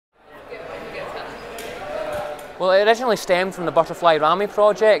Well, it originally stemmed from the Butterfly Rami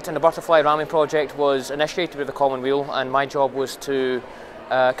project, and the Butterfly Rami project was initiated with the Common Wheel, and my job was to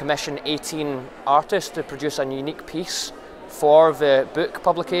commission 18 artists to produce a unique piece for the book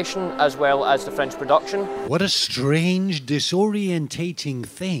publication as well as the French production. What a strange, disorientating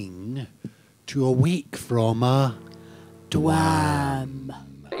thing to awake from a dwam.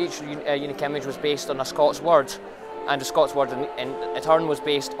 Each unique image was based on a Scots word, and the Scots word in turn was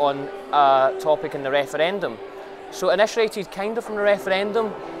based on a topic in the referendum. So it initiated kind of from the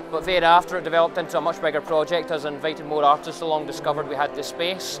referendum, but thereafter it developed into a much bigger project as I invited more artists along, discovered we had the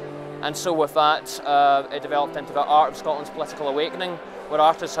space, and so with that it developed into the Art of Scotland's Political Awakening, where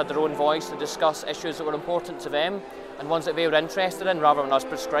artists had their own voice to discuss issues that were important to them and ones that they were interested in, rather than us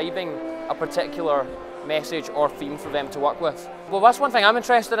prescribing a particular message or theme for them to work with. Well, that's one thing I'm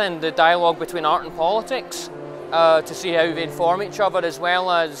interested in, the dialogue between art and politics, to see how they inform each other, as well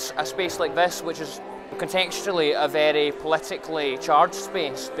as a space like this, which is contextually a very politically charged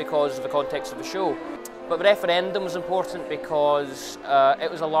space because of the context of the show. But the referendum was important because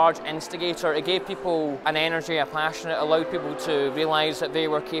it was a large instigator. It gave people an energy, a passion. It allowed people to realise that they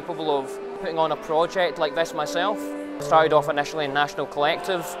were capable of putting on a project like this myself. I started off initially in National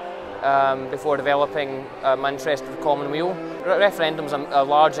Collective before developing my interest with the Common Wheel. Referendum was a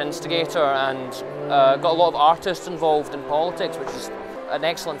large instigator and got a lot of artists involved in politics, which is an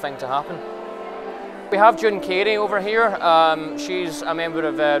excellent thing to happen. We have June Carey over here. She's a member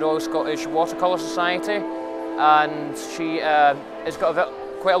of the Royal Scottish Watercolour Society, and she has got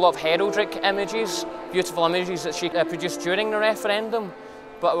quite a lot of heraldic images, beautiful images that she produced during the referendum,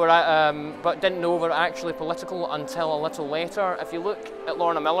 but didn't know were actually political until a little later. If you look at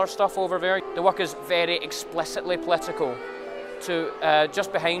Lorna Miller's stuff over there, the work is very explicitly political.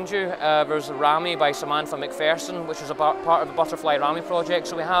 Just behind you, there's Rami by Samantha McPherson, which is a part of the Butterfly Rami project.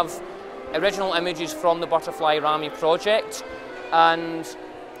 So we have original images from the Butterfly Rami project, and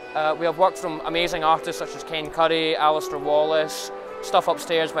we have work from amazing artists such as Ken Curry, Alistair Wallace, stuff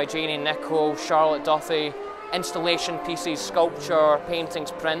upstairs by Janie Nichol, Charlotte Duffy, installation pieces, sculpture,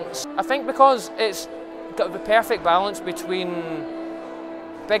 paintings, prints. I think because it's got the perfect balance between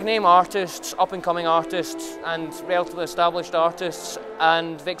big name artists, up and coming artists and relatively established artists,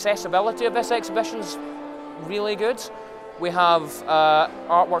 and the accessibility of this exhibition's really good. We have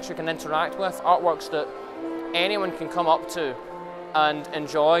artworks you can interact with, artworks that anyone can come up to and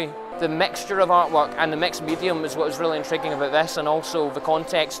enjoy. The mixture of artwork and the mixed medium is what is really intriguing about this, and also the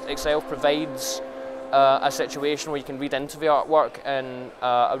context itself provides a situation where you can read into the artwork in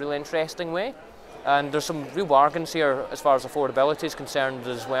a really interesting way. And there's some real bargains here as far as affordability is concerned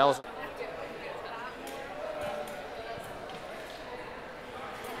as well.